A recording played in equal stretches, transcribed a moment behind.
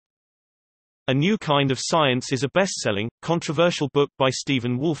A New Kind of Science is a best-selling, controversial book by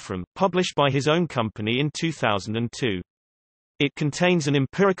Stephen Wolfram, published by his own company in 2002. It contains an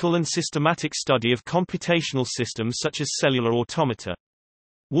empirical and systematic study of computational systems such as cellular automata.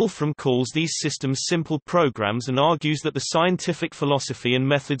 Wolfram calls these systems simple programs and argues that the scientific philosophy and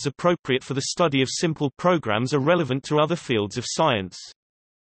methods appropriate for the study of simple programs are relevant to other fields of science.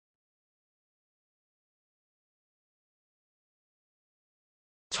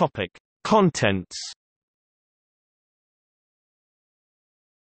 Topic: Contents.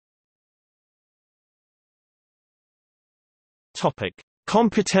 Topic: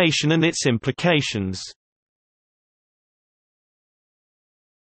 Computation and its implications.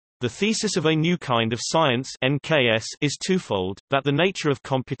 The thesis of A New Kind of Science (NKS) is twofold: that the nature of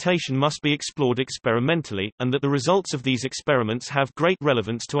computation must be explored experimentally, and that the results of these experiments have great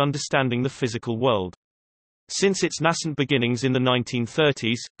relevance to understanding the physical world. Since its nascent beginnings in the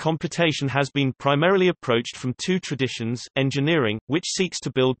 1930s, computation has been primarily approached from two traditions: engineering, which seeks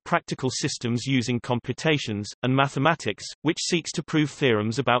to build practical systems using computations, and mathematics, which seeks to prove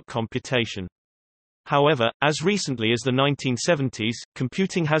theorems about computation. However, as recently as the 1970s,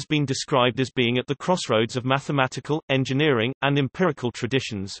 computing has been described as being at the crossroads of mathematical, engineering, and empirical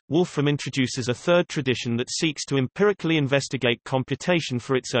traditions. Wolfram introduces a third tradition that seeks to empirically investigate computation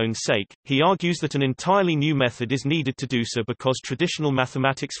for its own sake. He argues that an entirely new method is needed to do so because traditional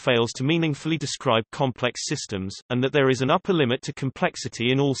mathematics fails to meaningfully describe complex systems, and that there is an upper limit to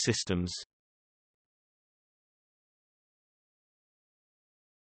complexity in all systems.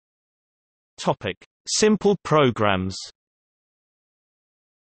 Topic: Simple programs.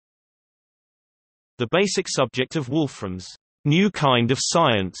 The basic subject of Wolfram's New Kind of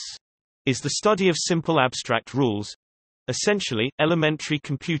Science is the study of simple abstract rules, essentially, elementary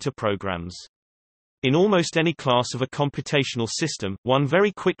computer programs. In almost any class of a computational system, one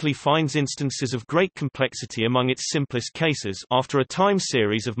very quickly finds instances of great complexity among its simplest cases after a time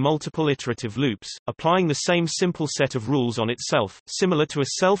series of multiple iterative loops, applying the same simple set of rules on itself, similar to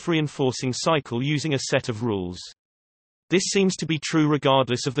a self-reinforcing cycle using a set of rules. This seems to be true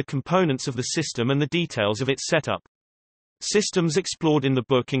regardless of the components of the system and the details of its setup. Systems explored in the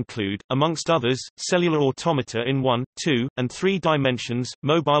book include, amongst others, cellular automata in 1, 2, and 3 dimensions,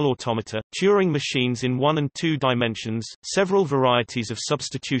 mobile automata, Turing machines in 1 and 2 dimensions, several varieties of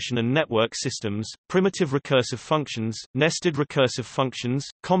substitution and network systems, primitive recursive functions, nested recursive functions,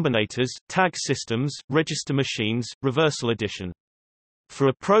 combinators, tag systems, register machines, reversal addition. For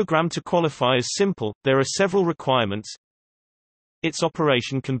a program to qualify as simple, there are several requirements. Its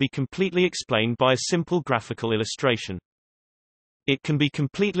operation can be completely explained by a simple graphical illustration. It can be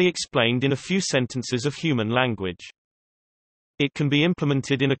completely explained in a few sentences of human language. It can be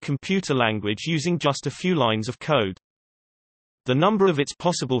implemented in a computer language using just a few lines of code. The number of its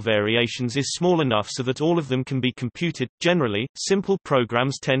possible variations is small enough so that all of them can be computed. Generally, simple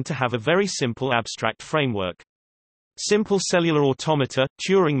programs tend to have a very simple abstract framework. Simple cellular automata,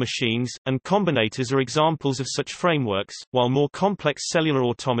 Turing machines, and combinators are examples of such frameworks, while more complex cellular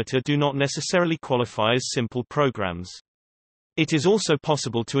automata do not necessarily qualify as simple programs. It is also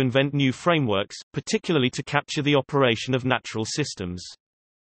possible to invent new frameworks, particularly to capture the operation of natural systems.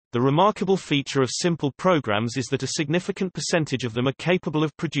 The remarkable feature of simple programs is that a significant percentage of them are capable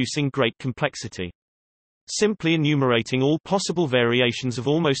of producing great complexity. Simply enumerating all possible variations of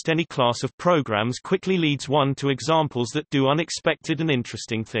almost any class of programs quickly leads one to examples that do unexpected and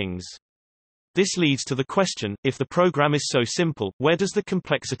interesting things. This leads to the question, if the program is so simple, where does the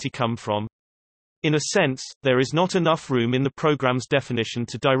complexity come from? In a sense, there is not enough room in the program's definition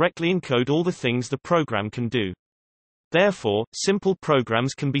to directly encode all the things the program can do. Therefore, simple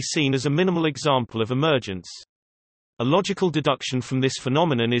programs can be seen as a minimal example of emergence. A logical deduction from this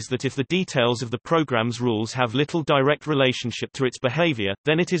phenomenon is that if the details of the program's rules have little direct relationship to its behavior,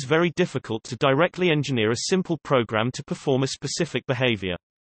 then it is very difficult to directly engineer a simple program to perform a specific behavior.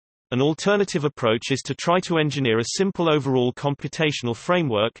 An alternative approach is to try to engineer a simple overall computational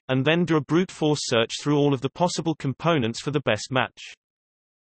framework, and then do a brute force search through all of the possible components for the best match.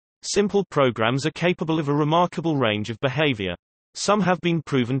 Simple programs are capable of a remarkable range of behavior. Some have been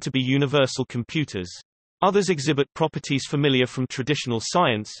proven to be universal computers. Others exhibit properties familiar from traditional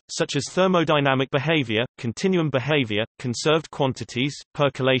science, such as thermodynamic behavior, continuum behavior, conserved quantities,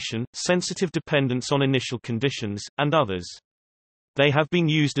 percolation, sensitive dependence on initial conditions, and others. They have been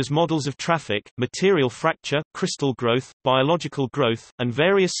used as models of traffic, material fracture, crystal growth, biological growth, and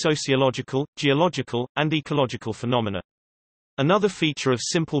various sociological, geological, and ecological phenomena. Another feature of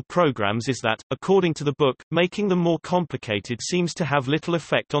simple programs is that, according to the book, making them more complicated seems to have little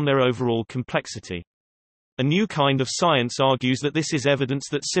effect on their overall complexity. A new kind of science argues that this is evidence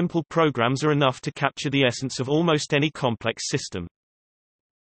that simple programs are enough to capture the essence of almost any complex system.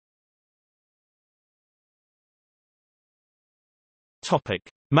 Topic: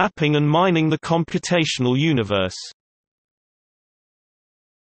 Mapping and mining the computational universe.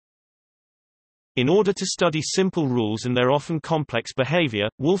 In order to study simple rules and their often complex behavior,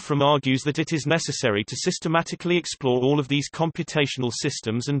 Wolfram argues that it is necessary to systematically explore all of these computational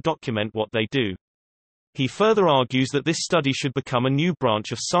systems and document what they do. He further argues that this study should become a new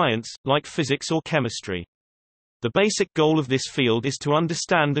branch of science, like physics or chemistry. The basic goal of this field is to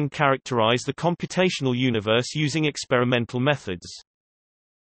understand and characterize the computational universe using experimental methods.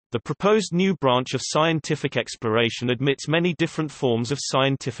 The proposed new branch of scientific exploration admits many different forms of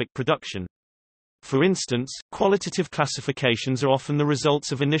scientific production. For instance, qualitative classifications are often the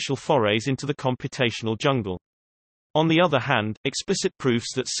results of initial forays into the computational jungle. On the other hand, explicit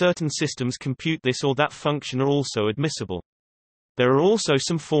proofs that certain systems compute this or that function are also admissible. There are also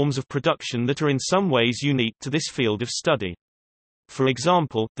some forms of production that are in some ways unique to this field of study. For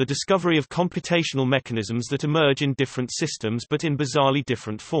example, the discovery of computational mechanisms that emerge in different systems but in bizarrely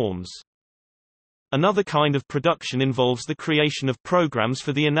different forms. Another kind of production involves the creation of programs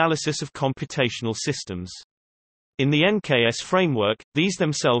for the analysis of computational systems. In the NKS framework, these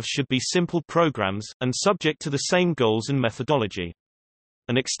themselves should be simple programs, and subject to the same goals and methodology.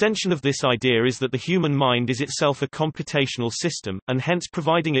 An extension of this idea is that the human mind is itself a computational system, and hence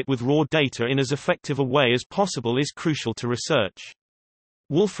providing it with raw data in as effective a way as possible is crucial to research.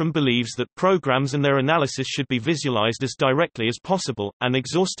 Wolfram believes that programs and their analysis should be visualized as directly as possible, and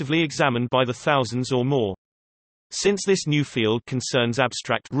exhaustively examined by the thousands or more. Since this new field concerns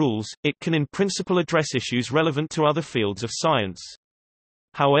abstract rules, it can in principle address issues relevant to other fields of science.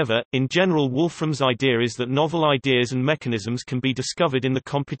 However, in general, Wolfram's idea is that novel ideas and mechanisms can be discovered in the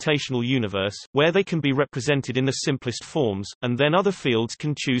computational universe, where they can be represented in the simplest forms, and then other fields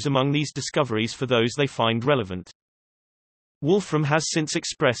can choose among these discoveries for those they find relevant. Wolfram has since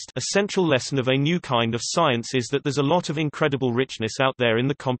expressed, a central lesson of a new kind of science is that there's a lot of incredible richness out there in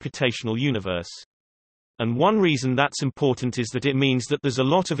the computational universe. And one reason that's important is that it means that there's a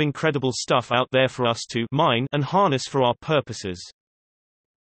lot of incredible stuff out there for us to mine and harness for our purposes.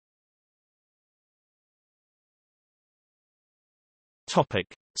 Topic: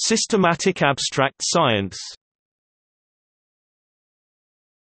 Systematic abstract science.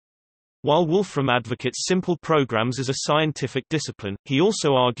 While Wolfram advocates simple programs as a scientific discipline, he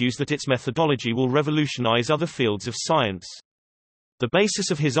also argues that its methodology will revolutionize other fields of science. The basis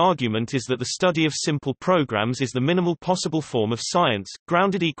of his argument is that the study of simple programs is the minimal possible form of science,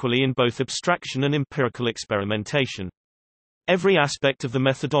 grounded equally in both abstraction and empirical experimentation. Every aspect of the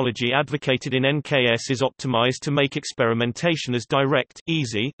methodology advocated in NKS is optimized to make experimentation as direct,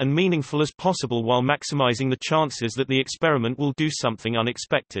 easy, and meaningful as possible while maximizing the chances that the experiment will do something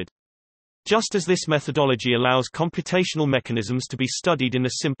unexpected. Just as this methodology allows computational mechanisms to be studied in the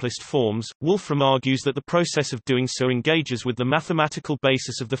simplest forms, Wolfram argues that the process of doing so engages with the mathematical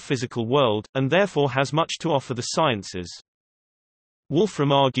basis of the physical world, and therefore has much to offer the sciences.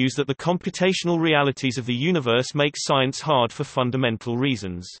 Wolfram argues that the computational realities of the universe make science hard for fundamental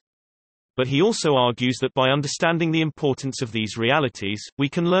reasons. But he also argues that by understanding the importance of these realities, we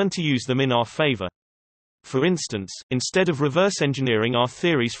can learn to use them in our favor. For instance, instead of reverse engineering our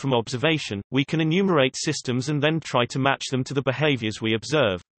theories from observation, we can enumerate systems and then try to match them to the behaviors we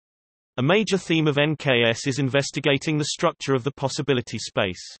observe. A major theme of NKS is investigating the structure of the possibility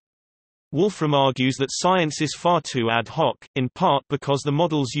space. Wolfram argues that science is far too ad hoc, in part because the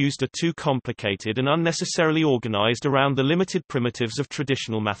models used are too complicated and unnecessarily organized around the limited primitives of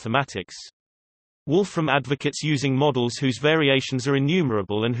traditional mathematics. Wolfram advocates using models whose variations are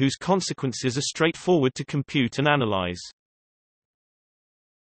innumerable and whose consequences are straightforward to compute and analyze.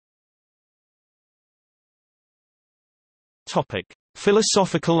 Topic: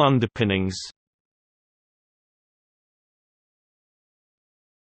 Philosophical underpinnings.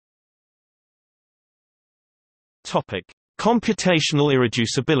 Topic: Computational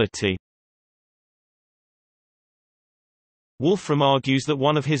irreducibility. Wolfram argues that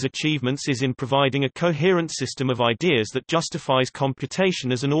one of his achievements is in providing a coherent system of ideas that justifies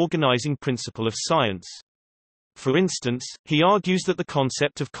computation as an organizing principle of science. For instance, he argues that the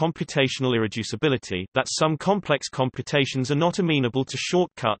concept of computational irreducibility, that some complex computations are not amenable to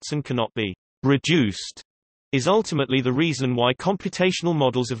shortcuts and cannot be reduced, is ultimately the reason why computational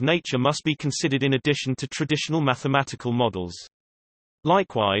models of nature must be considered in addition to traditional mathematical models.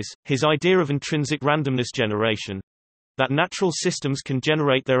 Likewise, his idea of intrinsic randomness generation, that natural systems can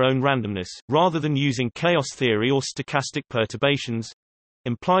generate their own randomness, rather than using chaos theory or stochastic perturbations,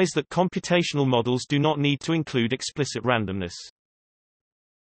 implies that computational models do not need to include explicit randomness.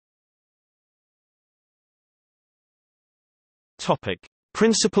 Topic: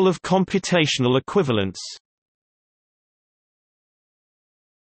 Principle of computational equivalence.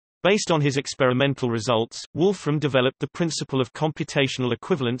 Based on his experimental results, Wolfram developed the principle of computational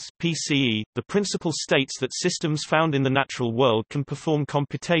equivalence (PCE). The principle states that systems found in the natural world can perform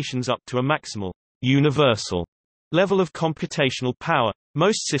computations up to a maximal, universal level of computational power.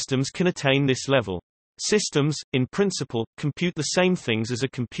 Most systems can attain this level. Systems, in principle, compute the same things as a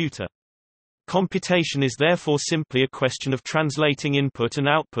computer. Computation is therefore simply a question of translating input and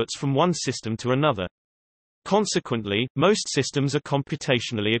outputs from one system to another. Consequently, most systems are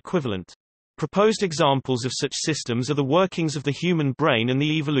computationally equivalent. Proposed examples of such systems are the workings of the human brain and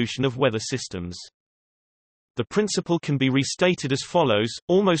the evolution of weather systems. The principle can be restated as follows: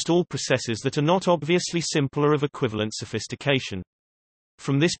 almost all processes that are not obviously simple are of equivalent sophistication.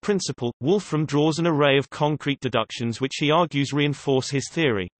 From this principle, Wolfram draws an array of concrete deductions which he argues reinforce his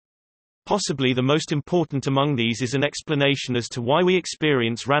theory. Possibly the most important among these is an explanation as to why we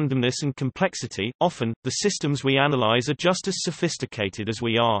experience randomness and complexity. Often, the systems we analyze are just as sophisticated as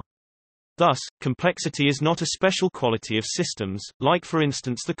we are. Thus, complexity is not a special quality of systems, like for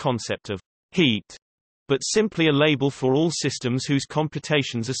instance the concept of heat, but simply a label for all systems whose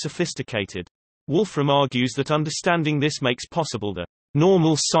computations are sophisticated. Wolfram argues that understanding this makes possible the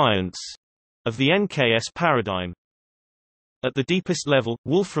normal science of the NKS paradigm. At the deepest level,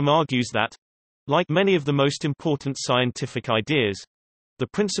 Wolfram argues that, like many of the most important scientific ideas, the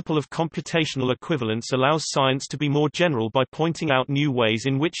principle of computational equivalence allows science to be more general by pointing out new ways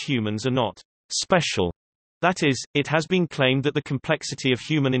in which humans are not special. That is, it has been claimed that the complexity of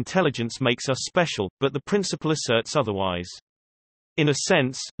human intelligence makes us special, but the principle asserts otherwise. In a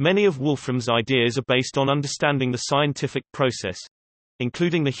sense, many of Wolfram's ideas are based on understanding the scientific process,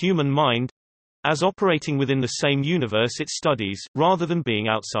 including the human mind, as operating within the same universe it studies, rather than being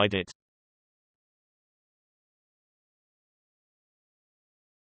outside it.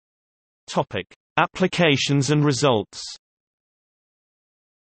 Topic: Applications and results.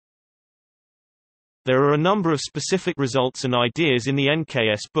 There are a number of specific results and ideas in the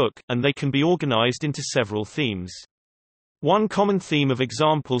NKS book, and they can be organized into several themes. One common theme of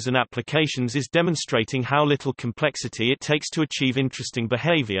examples and applications is demonstrating how little complexity it takes to achieve interesting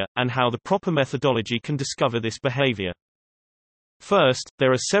behavior, and how the proper methodology can discover this behavior. First,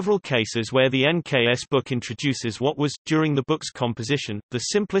 there are several cases where the NKS book introduces what was, during the book's composition, the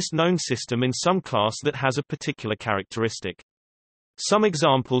simplest known system in some class that has a particular characteristic. Some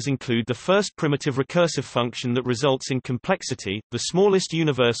examples include the first primitive recursive function that results in complexity, the smallest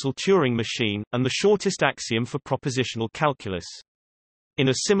universal Turing machine, and the shortest axiom for propositional calculus. In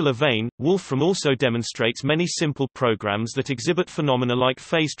a similar vein, Wolfram also demonstrates many simple programs that exhibit phenomena like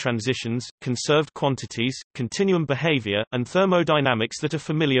phase transitions, conserved quantities, continuum behavior, and thermodynamics that are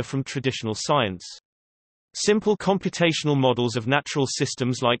familiar from traditional science. Simple computational models of natural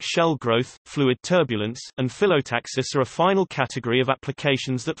systems like shell growth, fluid turbulence, and phyllotaxis are a final category of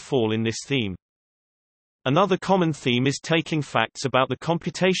applications that fall in this theme. Another common theme is taking facts about the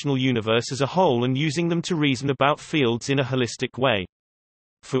computational universe as a whole and using them to reason about fields in a holistic way.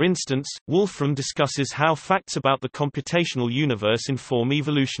 For instance, Wolfram discusses how facts about the computational universe inform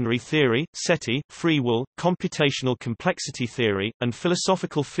evolutionary theory, SETI, free will, computational complexity theory, and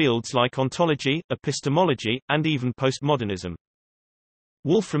philosophical fields like ontology, epistemology, and even postmodernism.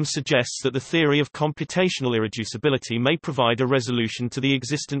 Wolfram suggests that the theory of computational irreducibility may provide a resolution to the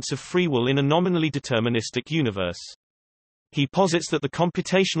existence of free will in a nominally deterministic universe. He posits that the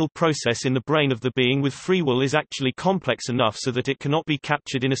computational process in the brain of the being with free will is actually complex enough so that it cannot be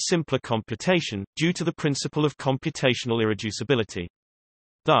captured in a simpler computation, due to the principle of computational irreducibility.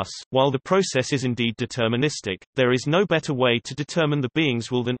 Thus, while the process is indeed deterministic, there is no better way to determine the being's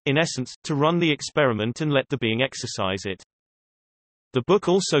will than, in essence, to run the experiment and let the being exercise it. The book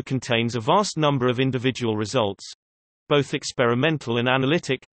also contains a vast number of individual results, both experimental and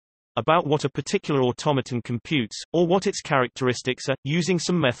analytic, about what a particular automaton computes, or what its characteristics are, using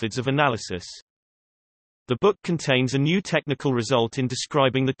some methods of analysis. The book contains a new technical result in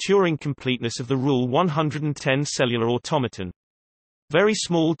describing the Turing completeness of the Rule 110 cellular automaton. Very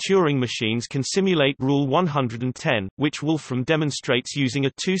small Turing machines can simulate Rule 110, which Wolfram demonstrates using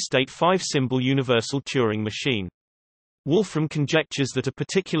a two-state five-symbol universal Turing machine. Wolfram conjectures that a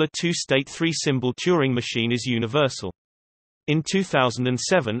particular two-state three-symbol Turing machine is universal. In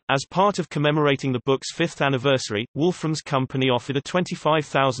 2007, as part of commemorating the book's 5th anniversary, Wolfram's company offered a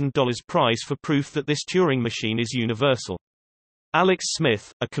 $25,000 prize for proof that this Turing machine is universal. Alex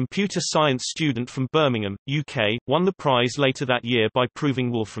Smith, a computer science student from Birmingham, UK, won the prize later that year by proving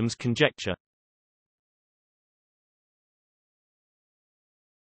Wolfram's conjecture.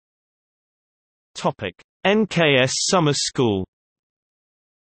 Topic: NKS Summer School.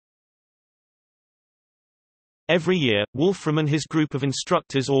 Every year, Wolfram and his group of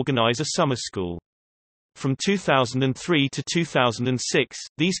instructors organize a summer school. From 2003 to 2006,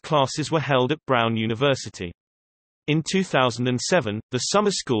 these classes were held at Brown University. In 2007, the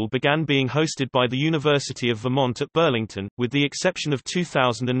summer school began being hosted by the University of Vermont at Burlington, with the exception of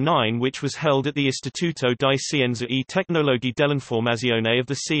 2009, which was held at the Istituto di Scienze e Tecnologie dell'Informazione of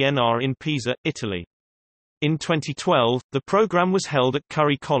the CNR in Pisa, Italy. In 2012, the program was held at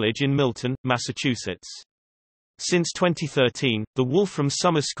Curry College in Milton, Massachusetts. Since 2013, the Wolfram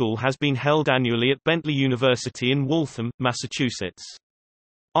Summer School has been held annually at Bentley University in Waltham, Massachusetts.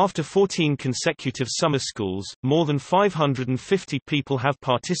 After 14 consecutive summer schools, more than 550 people have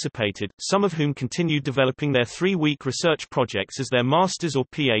participated, some of whom continued developing their 3-week research projects as their master's or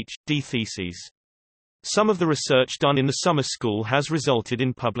Ph.D. theses. Some of the research done in the summer school has resulted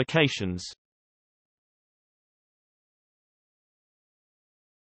in publications.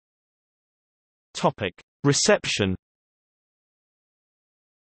 Topic: Reception.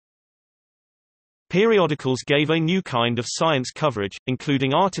 Periodicals gave a new kind of science coverage,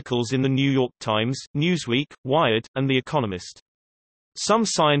 including articles in The New York Times, Newsweek, Wired, and The Economist. Some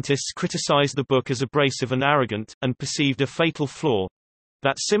scientists criticized the book as abrasive and arrogant, and perceived a fatal flaw: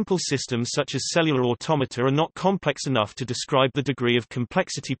 that simple systems such as cellular automata are not complex enough to describe the degree of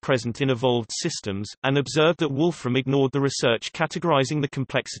complexity present in evolved systems, and observed that Wolfram ignored the research categorizing the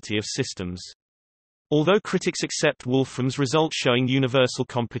complexity of systems. Although critics accept Wolfram's results showing universal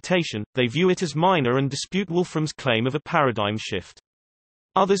computation, they view it as minor and dispute Wolfram's claim of a paradigm shift.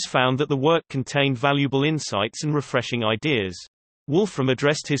 Others found that the work contained valuable insights and refreshing ideas. Wolfram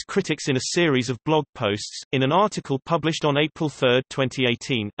addressed his critics in a series of blog posts. In an article published on April 3,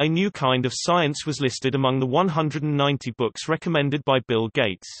 2018, A New Kind of Science was listed among the 190 books recommended by Bill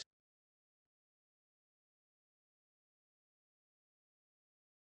Gates.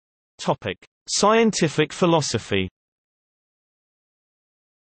 Topic: Scientific philosophy.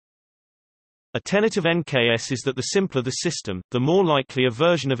 A tenet of NKS is that the simpler the system, the more likely a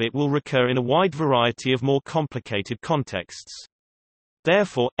version of it will recur in a wide variety of more complicated contexts.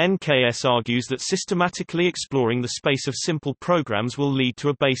 Therefore, NKS argues that systematically exploring the space of simple programs will lead to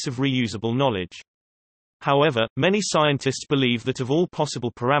a base of reusable knowledge. However, many scientists believe that of all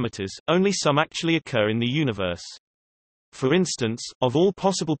possible parameters, only some actually occur in the universe. For instance, of all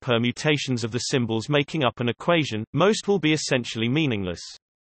possible permutations of the symbols making up an equation, most will be essentially meaningless.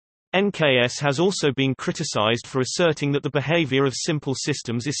 NKS has also been criticized for asserting that the behavior of simple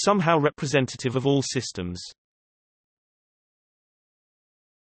systems is somehow representative of all systems.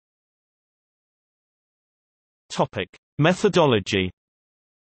 Topic: Methodology.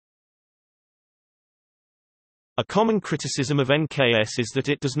 A common criticism of NKS is that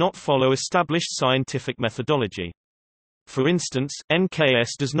it does not follow established scientific methodology. For instance, NKS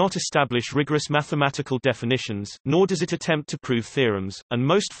does not establish rigorous mathematical definitions, nor does it attempt to prove theorems, and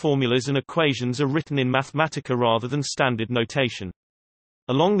most formulas and equations are written in Mathematica rather than standard notation.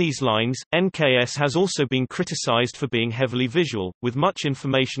 Along these lines, NKS has also been criticized for being heavily visual, with much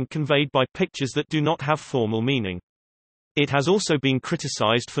information conveyed by pictures that do not have formal meaning. It has also been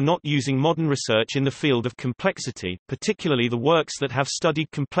criticized for not using modern research in the field of complexity, particularly the works that have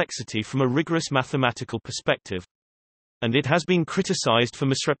studied complexity from a rigorous mathematical perspective. And it has been criticized for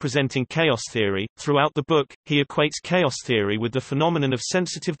misrepresenting chaos theory. Throughout the book, he equates chaos theory with the phenomenon of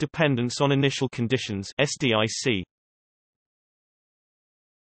sensitive dependence on initial conditions (SDIC).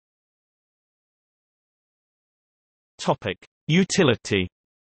 Topic: Utility.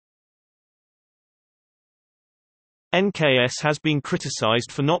 NKS has been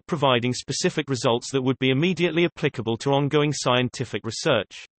criticized for not providing specific results that would be immediately applicable to ongoing scientific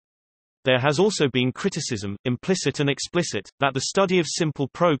research. There has also been criticism, implicit and explicit, that the study of simple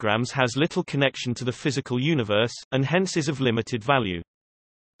programs has little connection to the physical universe, and hence is of limited value.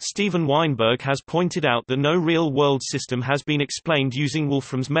 Steven Weinberg has pointed out that no real-world system has been explained using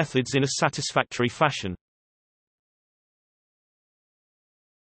Wolfram's methods in a satisfactory fashion.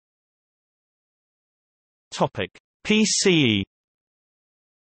 PCE.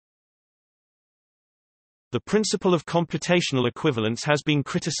 The principle of computational equivalence has been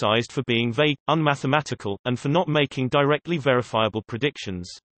criticized for being vague, unmathematical, and for not making directly verifiable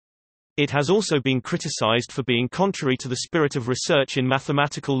predictions. It has also been criticized for being contrary to the spirit of research in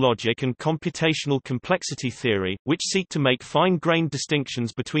mathematical logic and computational complexity theory, which seek to make fine-grained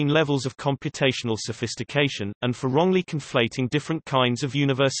distinctions between levels of computational sophistication, and for wrongly conflating different kinds of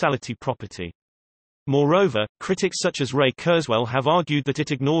universality property. Moreover, critics such as Ray Kurzweil have argued that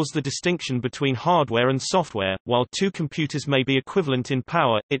it ignores the distinction between hardware and software. While two computers may be equivalent in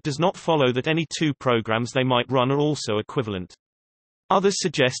power, it does not follow that any two programs they might run are also equivalent. Others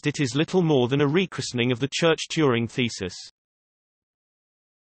suggest it is little more than a rechristening of the Church-Turing thesis.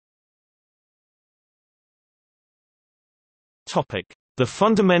 Topic: The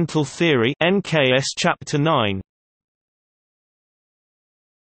Fundamental Theory, NKS Chapter 9.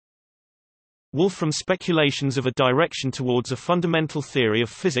 Wolfram's speculations of a direction towards a fundamental theory of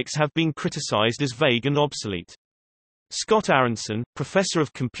physics have been criticized as vague and obsolete. Scott Aaronson, professor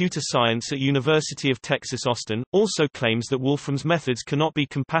of computer science at University of Texas Austin, also claims that Wolfram's methods cannot be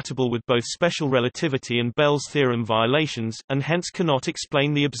compatible with both special relativity and Bell's theorem violations, and hence cannot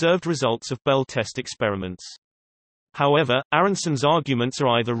explain the observed results of Bell test experiments. However, Aronson's arguments are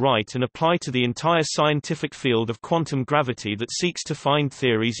either right and apply to the entire scientific field of quantum gravity that seeks to find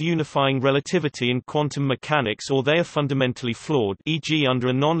theories unifying relativity and quantum mechanics, or they are fundamentally flawed, e.g. under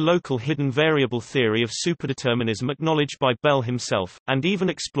a non-local hidden variable theory of superdeterminism acknowledged by Bell himself, and even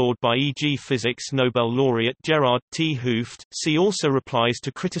explored by e.g. physics Nobel laureate Gerard T. Hooft. See also replies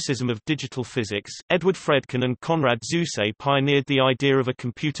to criticism of digital physics. Edward Fredkin and Konrad Zuse pioneered the idea of a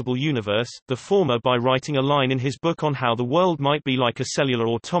computable universe, the former by writing a line in his book on how the world might be like a cellular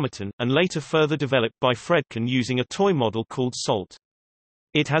automaton, and later further developed by Fredkin using a toy model called SALT.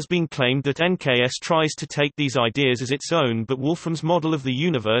 It has been claimed that NKS tries to take these ideas as its own, but Wolfram's model of the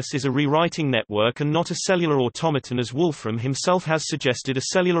universe is a rewriting network and not a cellular automaton, as Wolfram himself has suggested. A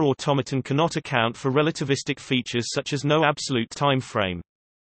cellular automaton cannot account for relativistic features such as no absolute time frame.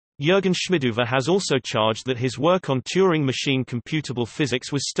 Jürgen Schmidhuber has also charged that his work on Turing machine computable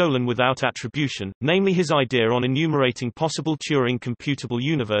physics was stolen without attribution, namely his idea on enumerating possible Turing computable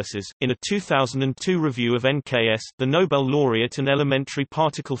universes. In a 2002 review of NKS, the Nobel laureate and elementary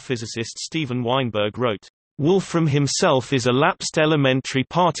particle physicist Steven Weinberg wrote, "Wolfram himself is a lapsed elementary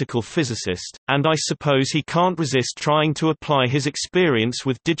particle physicist, and I suppose he can't resist trying to apply his experience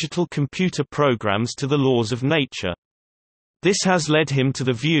with digital computer programs to the laws of nature. This has led him to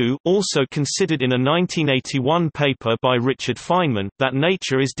the view, also considered in a 1981 paper by Richard Feynman, that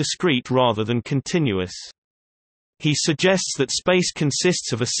nature is discrete rather than continuous. He suggests that space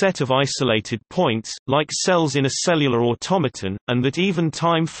consists of a set of isolated points, like cells in a cellular automaton, and that even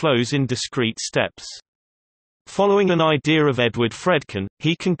time flows in discrete steps." Following an idea of Edward Fredkin,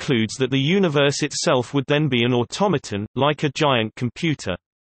 he concludes that the universe itself would then be an automaton, like a giant computer.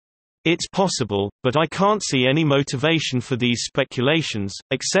 "It's possible, but I can't see any motivation for these speculations,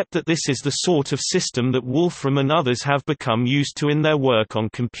 except that this is the sort of system that Wolfram and others have become used to in their work on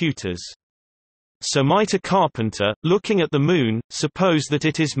computers. So might a carpenter, looking at the moon, suppose that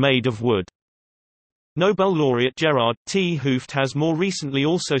it is made of wood?" Nobel laureate Gerard T. Hooft has more recently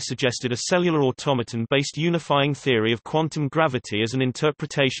also suggested a cellular automaton-based unifying theory of quantum gravity as an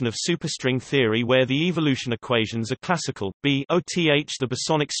interpretation of superstring theory where the evolution equations are classical. The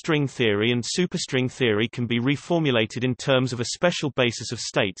bosonic string theory and superstring theory can be reformulated in terms of a special basis of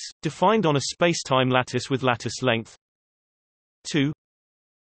states, defined on a spacetime lattice with lattice length 2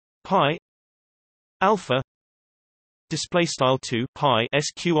 pi alpha ⁻² 2 pi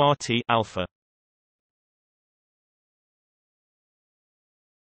sqrt alpha.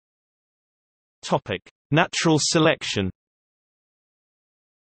 Topic: Natural selection.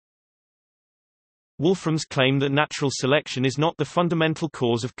 Wolfram's claim that natural selection is not the fundamental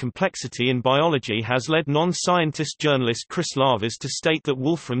cause of complexity in biology has led non-scientist journalist Chris Lavers to state that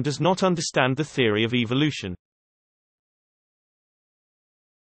Wolfram does not understand the theory of evolution.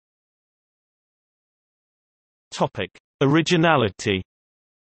 Topic: Originality.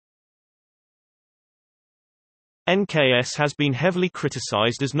 NKS has been heavily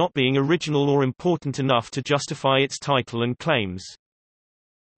criticized as not being original or important enough to justify its title and claims.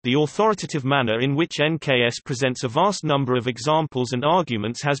 The authoritative manner in which NKS presents a vast number of examples and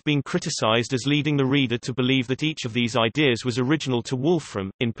arguments has been criticized as leading the reader to believe that each of these ideas was original to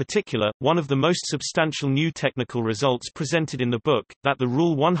Wolfram. In particular, one of the most substantial new technical results presented in the book, that the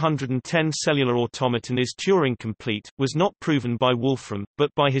Rule 110 cellular automaton is Turing complete, was not proven by Wolfram,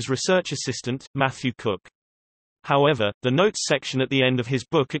 but by his research assistant, Matthew Cook. However, the notes section at the end of his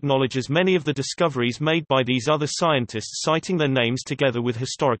book acknowledges many of the discoveries made by these other scientists, citing their names together with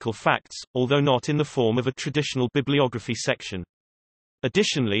historical facts, although not in the form of a traditional bibliography section.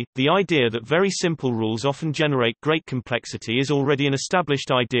 Additionally, the idea that very simple rules often generate great complexity is already an established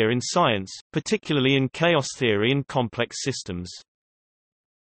idea in science, particularly in chaos theory and complex systems.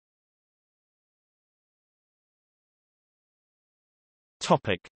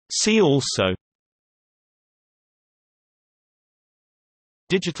 Topic. See also: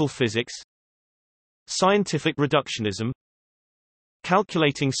 Digital physics, Scientific reductionism,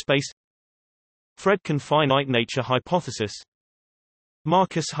 Calculating space, Fredkin finite nature hypothesis,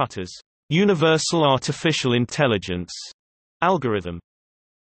 Marcus Hutter's universal artificial intelligence algorithm.